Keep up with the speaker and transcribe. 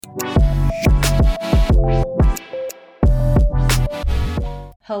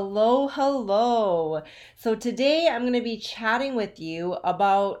Hello, hello. So today I'm going to be chatting with you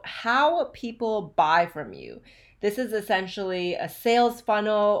about how people buy from you. This is essentially a sales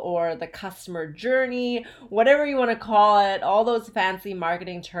funnel or the customer journey, whatever you want to call it, all those fancy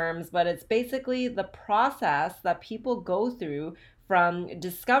marketing terms, but it's basically the process that people go through from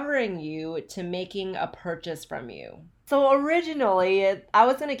discovering you to making a purchase from you. So originally, I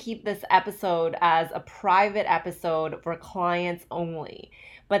was going to keep this episode as a private episode for clients only.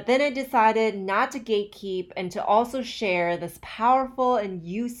 But then I decided not to gatekeep and to also share this powerful and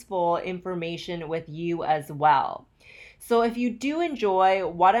useful information with you as well. So if you do enjoy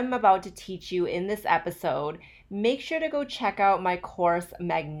what I'm about to teach you in this episode, make sure to go check out my course,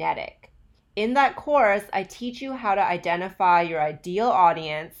 Magnetic. In that course, I teach you how to identify your ideal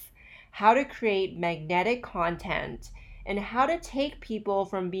audience, how to create magnetic content, and how to take people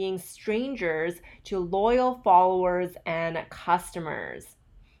from being strangers to loyal followers and customers.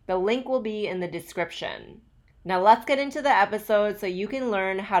 The link will be in the description. Now let's get into the episode so you can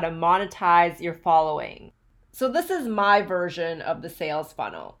learn how to monetize your following. So this is my version of the sales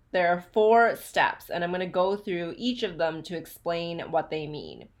funnel. There are 4 steps, and I'm going to go through each of them to explain what they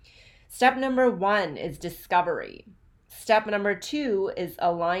mean. Step number 1 is discovery. Step number 2 is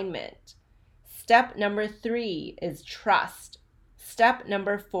alignment. Step number 3 is trust. Step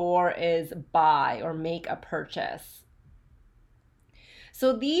number 4 is buy or make a purchase.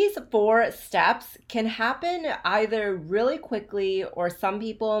 So these 4 steps can happen either really quickly or some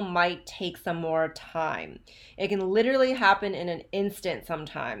people might take some more time. It can literally happen in an instant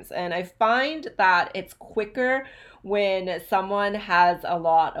sometimes. And I find that it's quicker when someone has a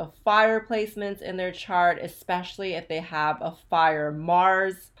lot of fire placements in their chart, especially if they have a fire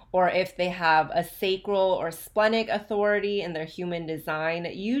Mars, or if they have a sacral or splenic authority in their human design.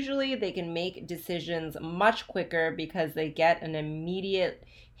 Usually they can make decisions much quicker because they get an immediate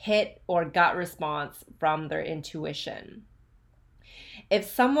hit or gut response from their intuition. If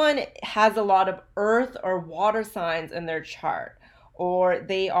someone has a lot of earth or water signs in their chart, or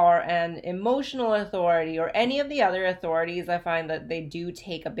they are an emotional authority or any of the other authorities, I find that they do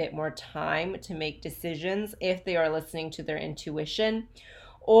take a bit more time to make decisions if they are listening to their intuition.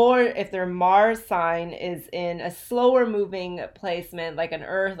 Or if their Mars sign is in a slower moving placement like an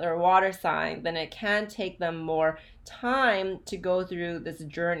earth or water sign, then it can take them more time to go through this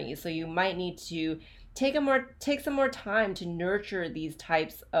journey. So you might need to take some more time to nurture these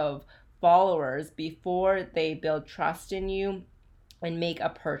types of followers before they build trust in you and make a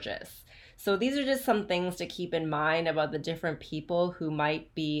purchase. So these are just some things to keep in mind about the different people who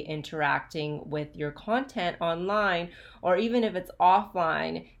might be interacting with your content online, or even if it's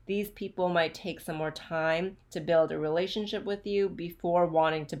offline, these people might take some more time to build a relationship with you before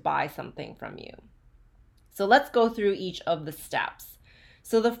wanting to buy something from you. So let's go through each of the steps.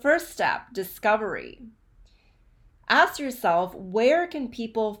 So the first step, discovery. Ask yourself, where can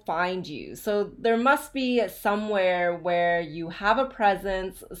people find you? So there must be somewhere where you have a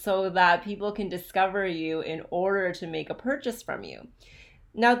presence so that people can discover you in order to make a purchase from you.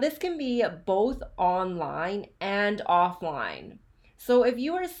 Now, this can be both online and offline. So if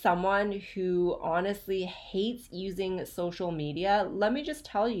you are someone who honestly hates using social media, let me just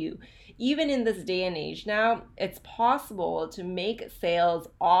tell you, even in this day and age now, it's possible to make sales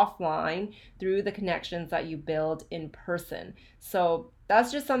offline through the connections that you build in person. So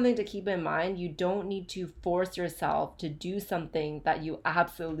that's just something to keep in mind. You don't need to force yourself to do something that you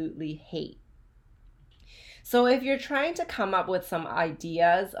absolutely hate. So if you're trying to come up with some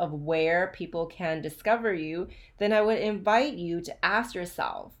ideas of where people can discover you, then I would invite you to ask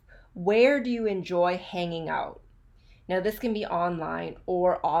yourself, where do you enjoy hanging out? Now, this can be online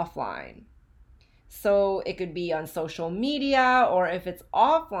or offline. So it could be on social media, or if it's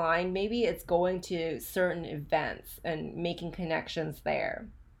offline, maybe it's going to certain events and making connections there.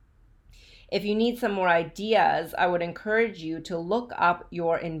 If you need some more ideas, I would encourage you to look up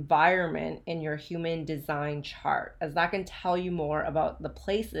your environment in your human design chart, as that can tell you more about the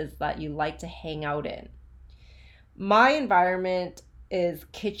places that you like to hang out in. My environment is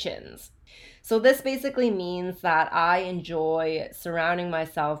kitchens. So this basically means that I enjoy surrounding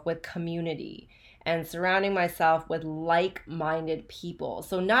myself with community and surrounding myself with like-minded people.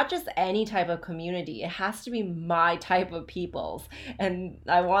 So not just any type of community, it has to be my type of peoples. And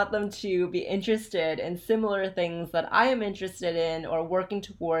I want them to be interested in similar things that I am interested in or working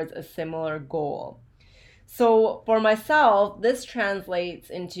towards a similar goal. So for myself, this translates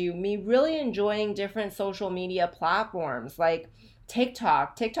into me really enjoying different social media platforms like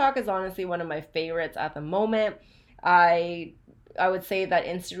TikTok. TikTok is honestly one of my favorites at the moment. I I would say that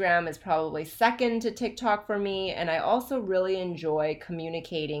Instagram is probably second to TikTok for me. And I also really enjoy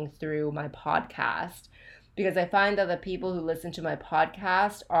communicating through my podcast because I find that the people who listen to my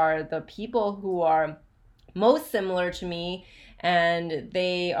podcast are the people who are most similar to me, and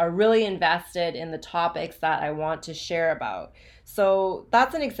they are really invested in the topics that I want to share about. So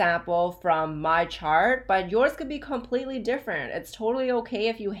that's an example from my chart, but yours could be completely different. It's totally okay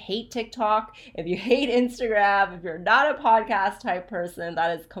if you hate TikTok, if you hate Instagram, if you're not a podcast type person,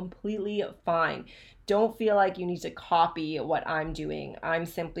 that is completely fine. Don't feel like you need to copy what I'm doing. I'm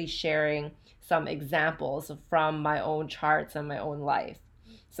simply sharing some examples from my own charts and my own life.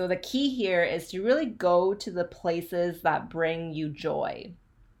 So the key here is to really go to the places that bring you joy.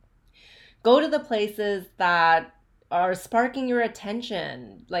 Go to the places that are sparking your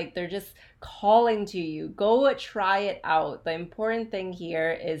attention, like they're just calling to you. Go try it out. The important thing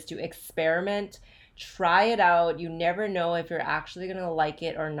here is to experiment, try it out. You never know if you're actually going to like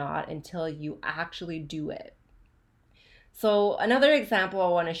it or not until you actually do it. So another example I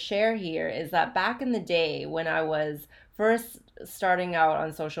want to share here is that back in the day when I was first starting out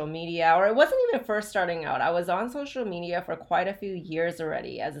on social media, or it wasn't even first starting out, I was on social media for quite a few years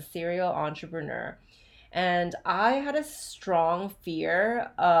already as a serial entrepreneur. And I had a strong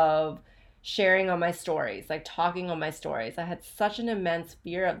fear of sharing on my stories, like talking on my stories. I had such an immense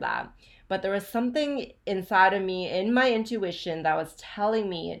fear of that. But there was something inside of me, in my intuition, that was telling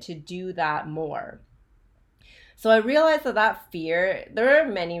me to do that more. So I realized that fear, there are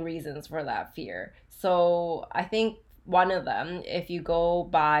many reasons for that fear. So I think one of them, if you go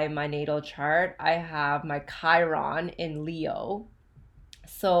by my natal chart, I have my Chiron in Leo.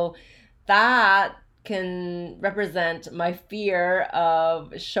 So that can represent my fear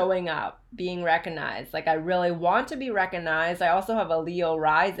of showing up, being recognized. Like I really want to be recognized. I also have a Leo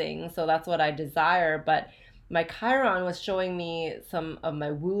rising, so that's what I desire. But my Chiron was showing me some of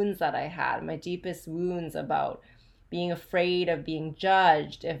my wounds that I had, my deepest wounds about being afraid of being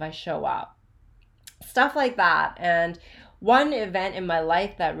judged if I show up. Stuff like that. And one event in my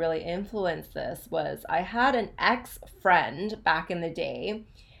life that really influenced this was I had an ex-friend back in the day,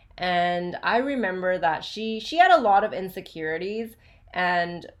 and I remember that she had a lot of insecurities.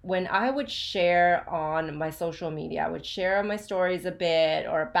 And when I would share on my social media, I would share on my stories a bit,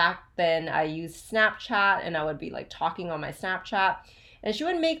 or back then I used Snapchat and I would be like talking on my Snapchat. And she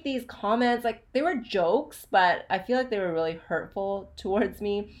would make these comments, like they were jokes, but I feel like they were really hurtful towards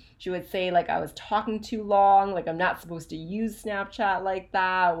me. She would say like I was talking too long, like I'm not supposed to use Snapchat like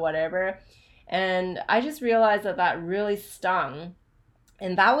that, whatever. And I just realized that really stung.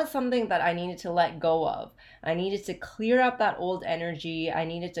 And that was something that I needed to let go of. I needed to clear up that old energy. I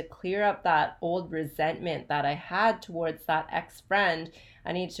needed to clear up that old resentment that I had towards that ex-friend.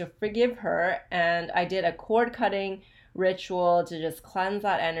 I needed to forgive her. And I did a cord cutting ritual to just cleanse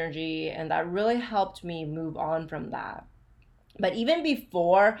that energy. And that really helped me move on from that. But even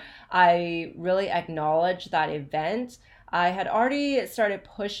before I really acknowledged that event, I had already started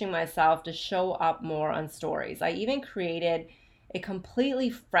pushing myself to show up more on stories. I even created a completely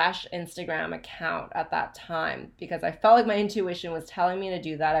fresh Instagram account at that time because I felt like my intuition was telling me to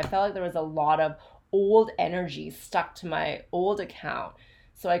do that. I felt like there was a lot of old energy stuck to my old account.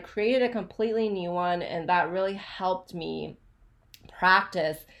 So I created a completely new one, and that really helped me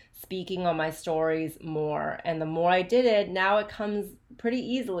practice speaking on my stories more. And the more I did it, now it comes pretty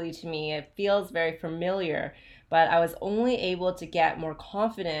easily to me. It feels very familiar, but I was only able to get more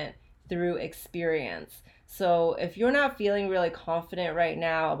confident through experience. So if you're not feeling really confident right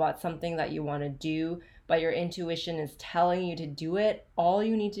now about something that you want to do, but your intuition is telling you to do it, all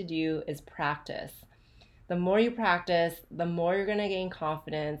you need to do is practice. The more you practice, the more you're going to gain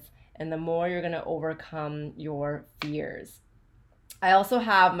confidence, and the more you're going to overcome your fears. I also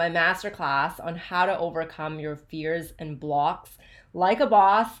have my masterclass on how to overcome your fears and blocks like a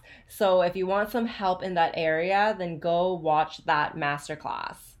boss. So if you want some help in that area, then go watch that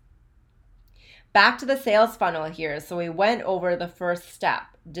masterclass. Back to the sales funnel here. So we went over the first step,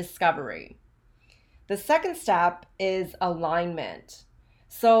 discovery. The second step is alignment.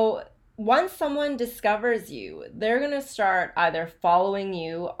 So once someone discovers you, they're going to start either following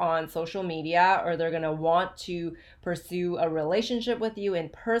you on social media, or they're going to want to pursue a relationship with you in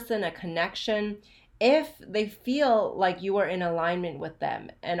person, a connection, if they feel like you are in alignment with them.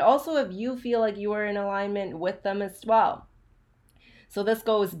 And also if you feel like you are in alignment with them as well. So this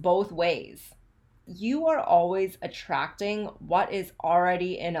goes both ways. You are always attracting what is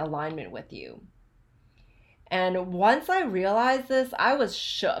already in alignment with you. And once I realized this, I was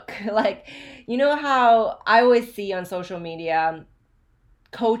shook. Like, you know how I always see on social media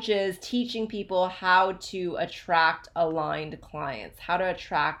coaches teaching people how to attract aligned clients, how to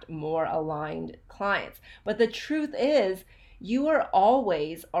attract more aligned clients. But the truth is, you are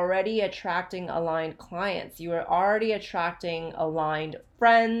always already attracting aligned clients. You are already attracting aligned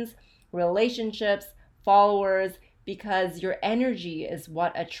friends, relationships, followers, because your energy is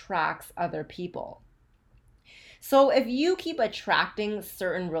what attracts other people. So if you keep attracting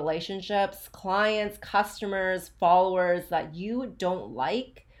certain relationships, clients, customers, followers that you don't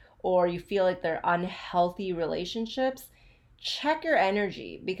like, or you feel like they're unhealthy relationships, check your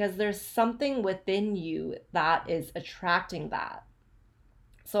energy, because there's something within you that is attracting that.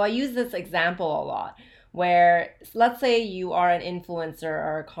 So I use this example a lot where, let's say you are an influencer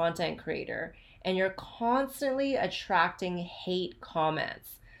or a content creator and you're constantly attracting hate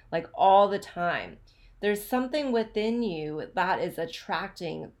comments like all the time. There's something within you that is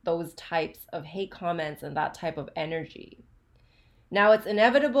attracting those types of hate comments and that type of energy. Now, it's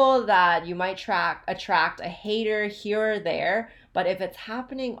inevitable that you might attract a hater here or there, but if it's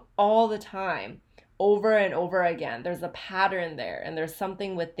happening all the time, over and over again, there's a pattern there, and there's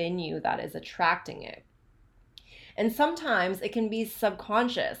something within you that is attracting it. And sometimes it can be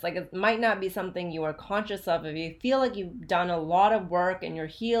subconscious. Like, it might not be something you are conscious of. If you feel like you've done a lot of work and you're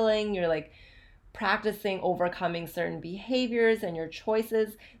healing, you're like practicing overcoming certain behaviors and your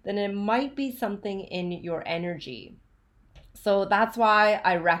choices, then it might be something in your energy. So that's why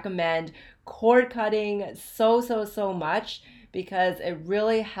I recommend cord cutting so much, because it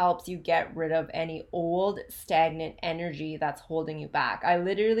really helps you get rid of any old stagnant energy that's holding you back. I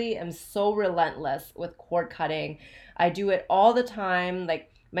literally am so relentless with cord cutting. I do it all the time.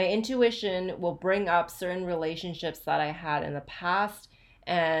 Like, my intuition will bring up certain relationships that I had in the past,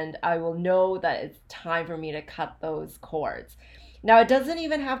 and I will know that it's time for me to cut those cords. Now, it doesn't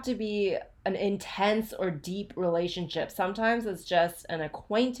even have to be an intense or deep relationship. Sometimes it's just an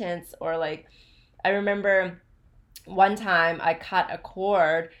acquaintance, or like, I remember one time I cut a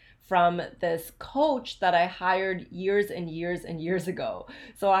cord from this coach that I hired years and years ago.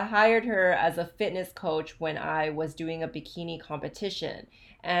 So I hired her as a fitness coach when I was doing a bikini competition.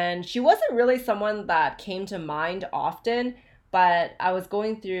 And she wasn't really someone that came to mind often, but I was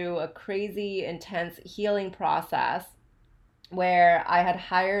going through a crazy, intense healing process where I had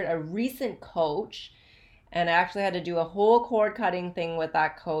hired a recent coach, and I actually had to do a whole cord cutting thing with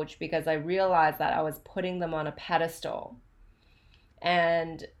that coach because I realized that I was putting them on a pedestal.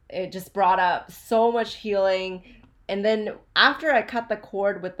 And it just brought up so much healing. And then after I cut the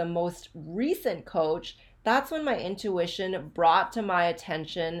cord with the most recent coach, that's when my intuition brought to my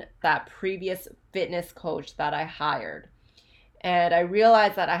attention that previous fitness coach that I hired. And I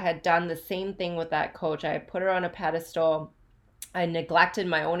realized that I had done the same thing with that coach. I had put her on a pedestal. I neglected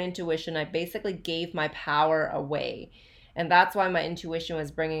my own intuition. I basically gave my power away. And that's why my intuition was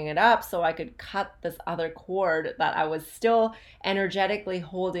bringing it up, so I could cut this other cord that I was still energetically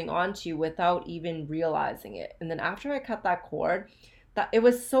holding on to without even realizing it. And then after I cut that cord, it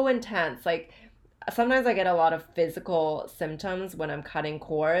was so intense. Like, sometimes I get a lot of physical symptoms when I'm cutting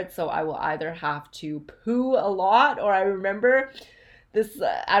cords, so I will either have to poo a lot, or I remember this,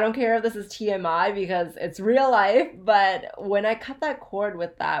 I don't care if this is TMI because it's real life, but when I cut that cord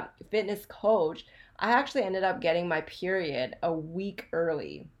with that fitness coach, I actually ended up getting my period a week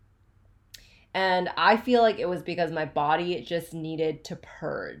early. And I feel like it was because my body just needed to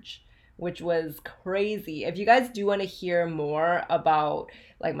purge, which was crazy. If you guys do want to hear more about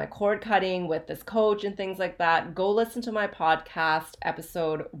like my cord cutting with this coach and things like that, go listen to my podcast,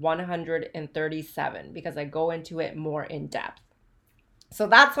 episode 137, because I go into it more in depth. So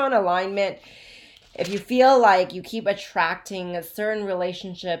that's on alignment. If you feel like you keep attracting certain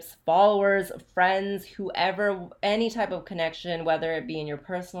relationships, followers, friends, whoever, any type of connection, whether it be in your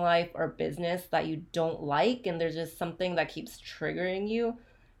personal life or business, that you don't like, and there's just something that keeps triggering you,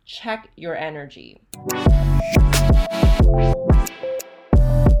 check your energy.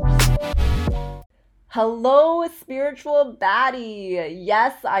 Hello, spiritual baddie.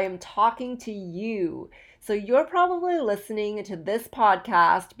 Yes, I am talking to you. So you're probably listening to this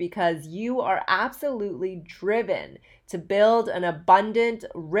podcast because you are absolutely driven to build an abundant,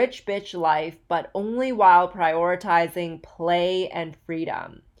 rich bitch life, but only while prioritizing play and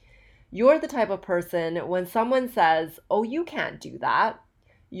freedom. You're the type of person when someone says, "Oh, you can't do that,"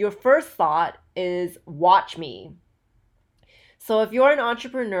 your first thought is, "Watch me." So if you're an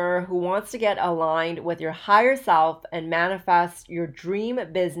entrepreneur who wants to get aligned with your higher self and manifest your dream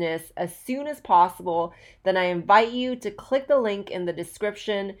business as soon as possible, then I invite you to click the link in the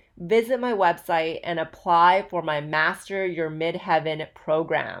description, visit my website, and apply for my Master Your Midheaven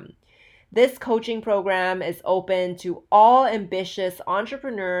program. This coaching program is open to all ambitious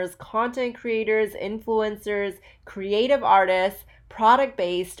entrepreneurs, content creators, influencers, creative artists,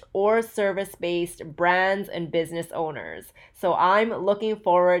 product-based or service-based brands and business owners. So I'm looking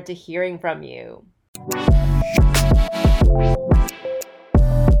forward to hearing from you.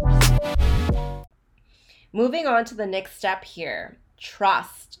 Moving on to the next step here,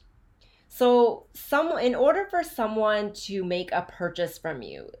 trust. So in order for someone to make a purchase from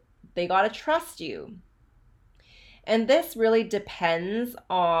you, they got to trust you. And this really depends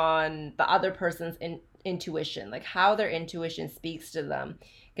on the other person's intuition, like how their intuition speaks to them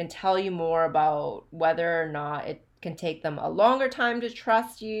can tell you more about whether or not it can take them a longer time to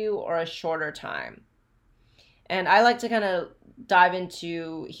trust you or a shorter time. And I like to kind of dive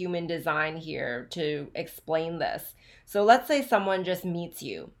into human design here to explain this. So let's say someone just meets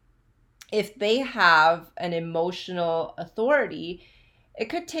you. If they have an emotional authority, it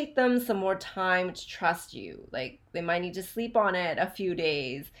could take them some more time to trust you. Like they might need to sleep on it a few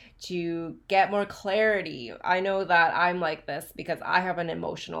days to get more clarity. I know that I'm like this because I have an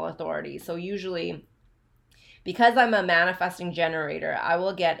emotional authority. So usually, because I'm a manifesting generator, I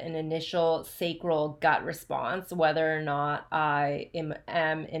will get an initial sacral gut response, whether or not I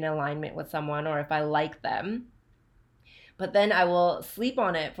am in alignment with someone or if I like them. But then I will sleep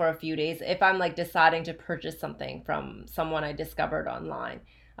on it for a few days if I'm like deciding to purchase something from someone I discovered online.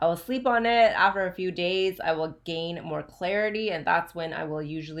 I will sleep on it. After a few days, I will gain more clarity, and that's when I will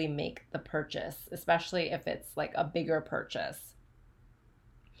usually make the purchase, especially if it's like a bigger purchase.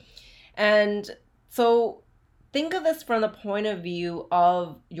 And so think of this from the point of view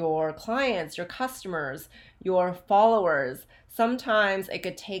of your clients, your customers, your followers. Sometimes it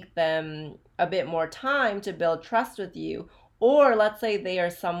could take them a bit more time to build trust with you. Or let's say they are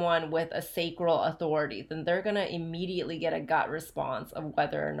someone with a sacral authority, then they're going to immediately get a gut response of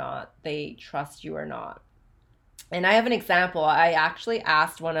whether or not they trust you or not. And I have an example. I actually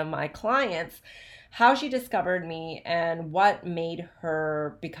asked one of my clients how she discovered me and what made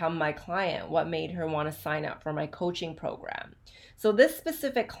her become my client, what made her want to sign up for my coaching program. So this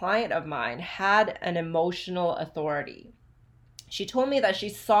specific client of mine had an emotional authority. She told me that she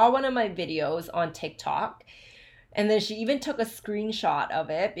saw one of my videos on TikTok, and then she even took a screenshot of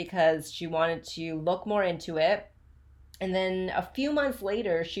it because she wanted to look more into it. And then a few months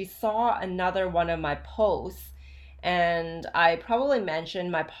later, she saw another one of my posts, and I probably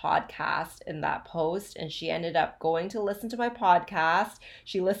mentioned my podcast in that post, and she ended up going to listen to my podcast.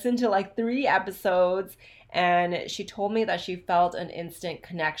 She listened to like 3 episodes, and she told me that she felt an instant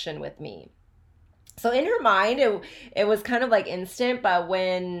connection with me. So in her mind, it was kind of like instant, but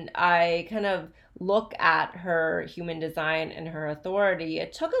when I kind of look at her human design and her authority,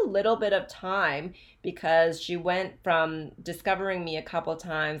 it took a little bit of time because she went from discovering me a couple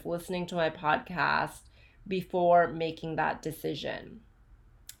times, listening to my podcast before making that decision.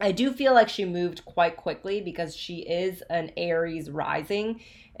 I do feel like she moved quite quickly because she is an Aries rising,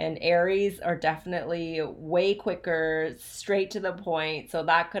 and Aries are definitely way quicker, straight to the point, so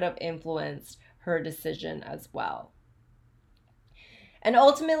that could have influenced her decision as well. And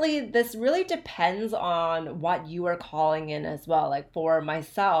ultimately, this really depends on what you are calling in as well. Like for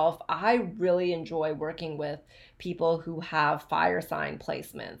myself, I really enjoy working with people who have fire sign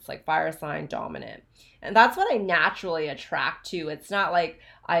placements, like fire sign dominant. And that's what I naturally attract to. It's not like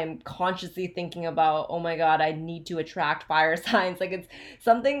I'm consciously thinking about, oh my God, I need to attract fire signs. Like it's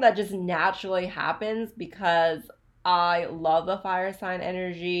something that just naturally happens because I love the fire sign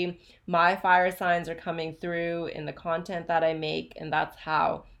energy. My fire signs are coming through in the content that I make, and that's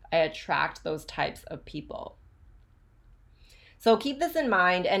how I attract those types of people. So keep this in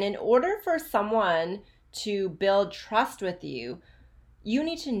mind, and in order for someone to build trust with you, you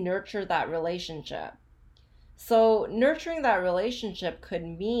need to nurture that relationship. So nurturing that relationship could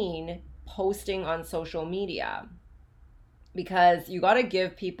mean posting on social media, because you got to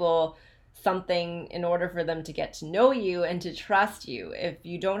give people something in order for them to get to know you and to trust you. If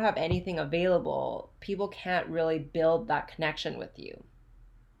you don't have anything available, people can't really build that connection with you.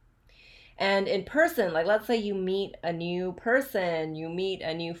 And in person, like let's say you meet a new person, you meet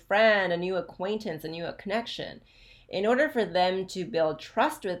a new friend, a new acquaintance, a new connection. In order for them to build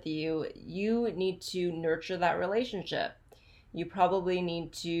trust with you, you need to nurture that relationship. You probably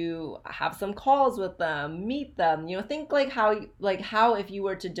need to have some calls with them, meet them. Think like how if you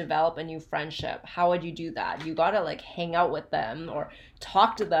were to develop a new friendship, how would you do that? You gotta like hang out with them or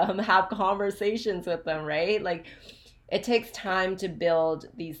talk to them, have conversations with them, right? Like it takes time to build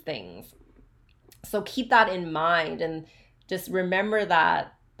these things. So keep that in mind and just remember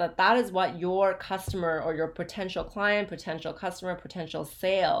that is what your customer or your potential client, potential customer, potential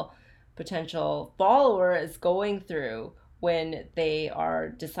sale, potential follower is going through when they are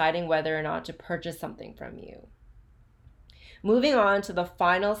deciding whether or not to purchase something from you. Moving on to the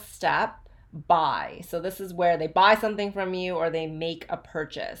final step, buy. So this is where they buy something from you or they make a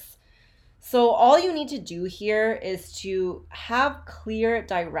purchase. So all you need to do here is to have clear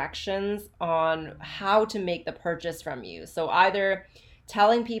directions on how to make the purchase from you. So either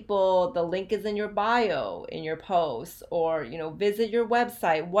telling people the link is in your bio, in your posts, or visit your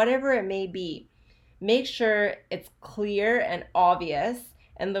website, whatever it may be. Make sure it's clear and obvious,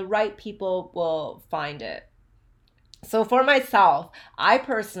 and the right people will find it. So for myself, I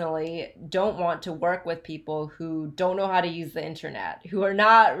personally don't want to work with people who don't know how to use the internet, who are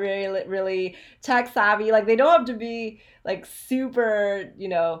not really tech savvy. Like, they don't have to be like super,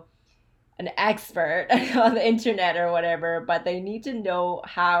 an expert on the internet or whatever, but they need to know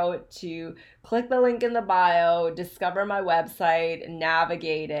how to click the link in the bio, discover my website,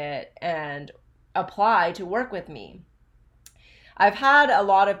 navigate it, and apply to work with me. I've had a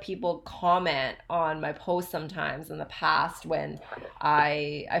lot of people comment on my posts sometimes in the past when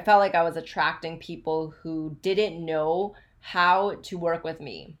I felt like I was attracting people who didn't know how to work with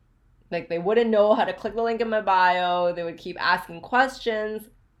me. Like, they wouldn't know how to click the link in my bio. They would keep asking questions.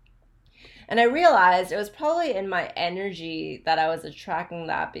 And I realized it was probably in my energy that I was attracting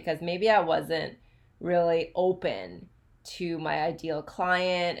that, because maybe I wasn't really open to my ideal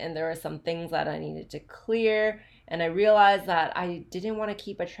client, and there were some things that I needed to clear. And I realized that I didn't want to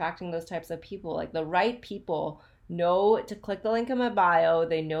keep attracting those types of people. Like, the right people know to click the link in my bio,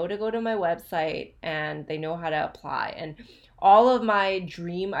 they know to go to my website, and they know how to apply. And all of my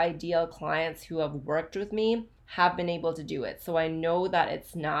dream ideal clients who have worked with me have been able to do it. So I know that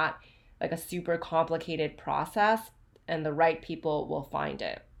it's not like a super complicated process, and the right people will find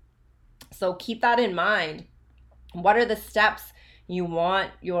it. So keep that in mind. What are the steps you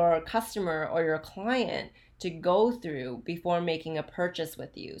want your customer or your client to go through before making a purchase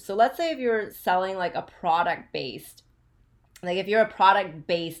with you? So let's say if you're selling like a product-based, like if you're a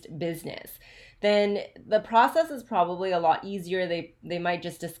product-based business, then the process is probably a lot easier. They might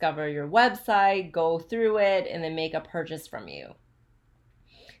just discover your website, go through it, and then make a purchase from you.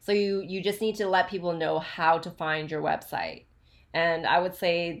 So you just need to let people know how to find your website. And I would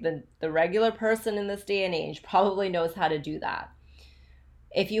say the regular person in this day and age probably knows how to do that.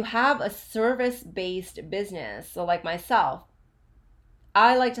 If you have a service-based business, so like myself,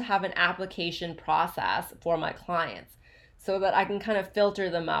 I like to have an application process for my clients so that I can kind of filter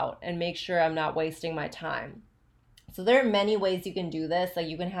them out and make sure I'm not wasting my time. So there are many ways you can do this. Like,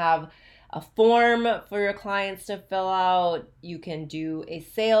 you can have a form for your clients to fill out. You can do a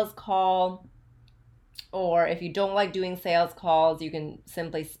sales call. Or if you don't like doing sales calls, you can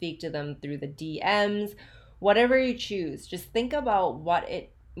simply speak to them through the DMs. Whatever you choose, just think about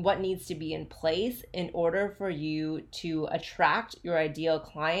what needs to be in place in order for you to attract your ideal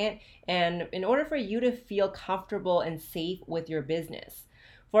client, and in order for you to feel comfortable and safe with your business.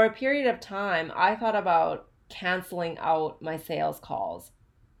 For a period of time, I thought about canceling out my sales calls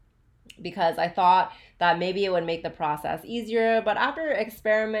because I thought that maybe it would make the process easier. But after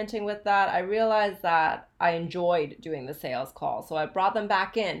experimenting with that, I realized that I enjoyed doing the sales call. So I brought them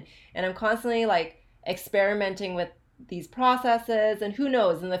back in, and I'm constantly like experimenting with these processes. And who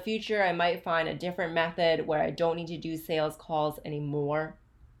knows, in the future, I might find a different method where I don't need to do sales calls anymore.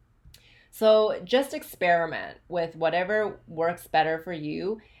 So just experiment with whatever works better for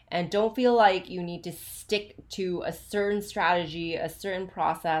you. And don't feel like you need to stick to a certain strategy, a certain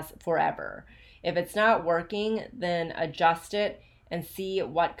process forever. If it's not working, then adjust it and see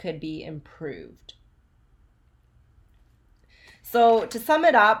what could be improved. So to sum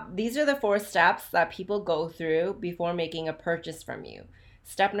it up, these are the 4 steps that people go through before making a purchase from you.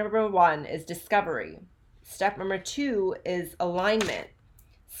 Step number 1 is discovery. Step number 2 is alignment.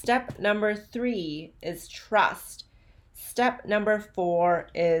 Step number 3 is trust. Step number 4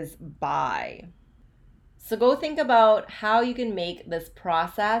 is buy. So go think about how you can make this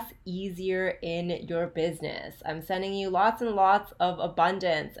process easier in your business. I'm sending you lots and lots of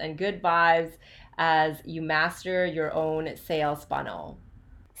abundance and good vibes as you master your own sales funnel.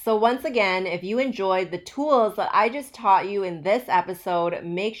 So once again, if you enjoyed the tools that I just taught you in this episode,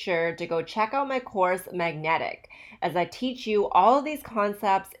 make sure to go check out my course, Magnetic, as I teach you all of these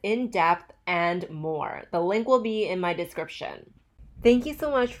concepts in depth and more. The link will be in my description. Thank you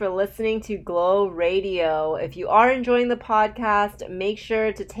so much for listening to Glow Radio. If you are enjoying the podcast, make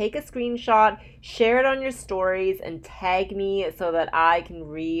sure to take a screenshot, share it on your stories, and tag me so that I can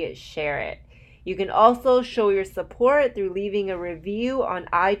re-share it. You can also show your support through leaving a review on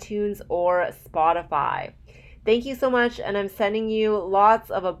iTunes or Spotify. Thank you so much, and I'm sending you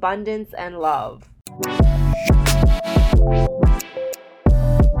lots of abundance and love.